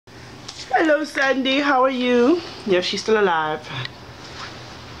Hello, Sandy. How are you? Yeah, she's still alive.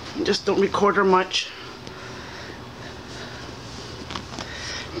 Just don't record her much.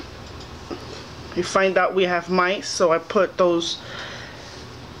 We find out we have mice, so I put those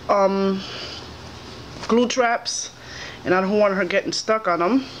glue traps, and I don't want her getting stuck on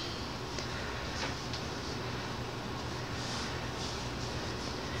them.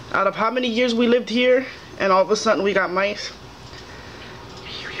 Out of how many years we lived here, and all of a sudden we got mice.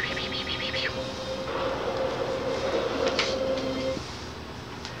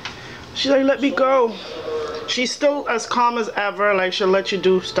 She's like, let me go. She's still as calm as ever, like she'll let you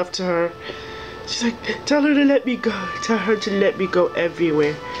do stuff to her. She's like, tell her to let me go. Tell her to let me go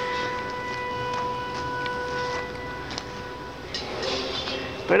everywhere.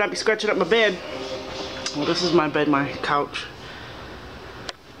 Better not be scratching up my bed. Well, this is my bed, my couch.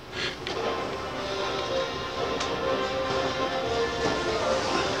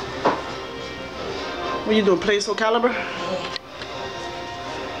 What are you doing, playing Soul Calibur?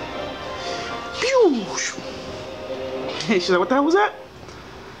 Pew! She's like, what the hell was that?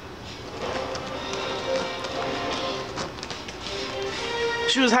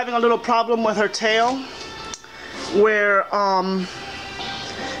 She was having a little problem with her tail, where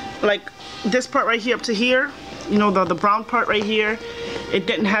like this part right here up to here, you know, the brown part right here, it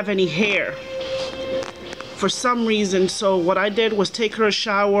didn't have any hair for some reason. So what I did was take her a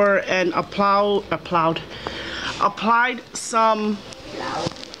shower and applied some,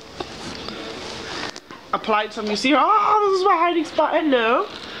 you see her, oh, this is my hiding spot, hello.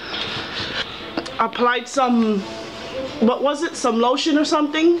 Applied some, what was it, some lotion or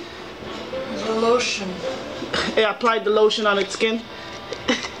something? The lotion. Yeah, applied the lotion on its skin.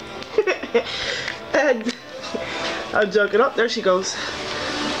 And I'm joking. Up there she goes.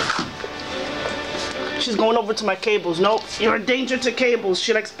 She's going over to my cables. Nope, you're a danger to cables.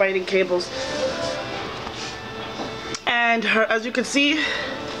 She likes biting cables. And her, as you can see,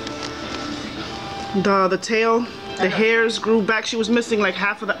 the tail, the hairs grew back. She was missing like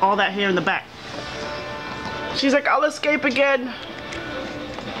half of all that hair in the back. She's like, I'll escape again.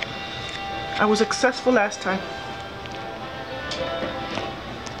 I was successful last time.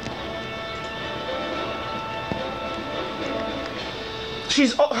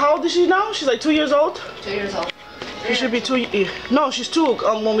 She's, how old is she now? She's like 2 years old? 2 years old. She should be 2. No, she's 2.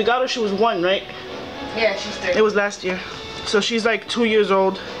 When we got her, she was 1, right? Yeah, she's 3. It was last year. So she's like 2 years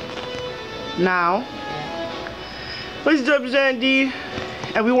old now. What's up, Zandy?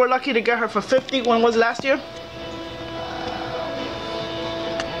 And we were lucky to get her for 50. When was last year?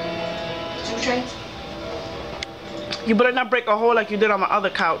 2 trains. You better not break a hole like you did on my other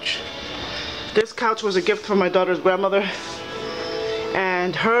couch. This couch was a gift from my daughter's grandmother.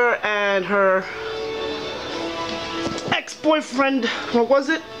 And her ex-boyfriend, what was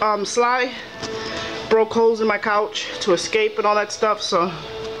it? Sly, broke holes in my couch to escape and all that stuff, so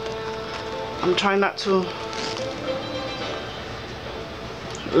I'm trying not to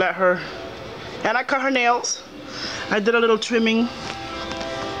let her. And I cut her nails. I did a little trimming.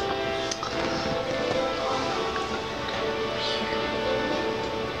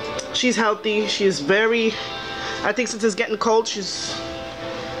 She's healthy. She's very, I think since it's getting cold, she's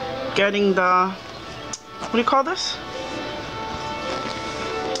getting the, what do you call this?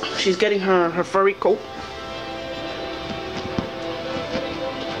 She's getting her furry coat.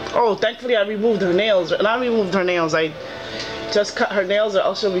 Oh, thankfully I removed her nails. And I removed her nails. I just cut her nails or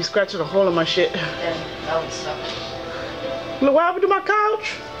else she'll be scratching a hole in my shit. Yeah, that would suck. Look what happened to my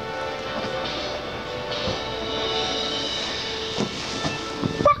couch.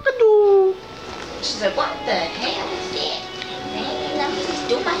 Wakadoo. She's like, what the hell is that? Man, let me just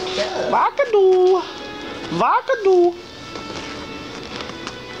do my stuff. Wakadoo. Wakadoo.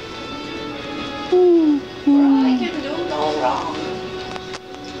 I can do no wrong.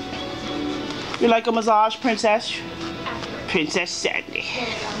 You like a massage, Princess? Princess Sandy.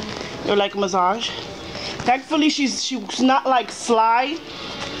 You like a massage? Thankfully, she's not like Sly.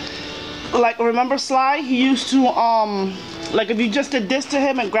 Like, remember Sly? He used to, like if you just did this to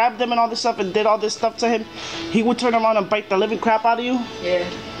him and grabbed him and all this stuff and did all this stuff to him, he would turn around and bite the living crap out of you. Yeah.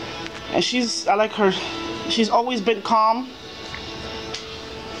 And I like her. She's always been calm.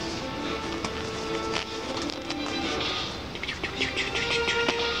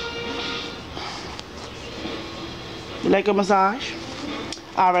 You like a massage?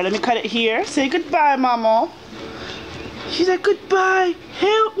 Alright, let me cut it here. Say goodbye, Mama. She's like, goodbye.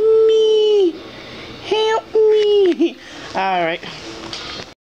 Help me. Help me. Alright.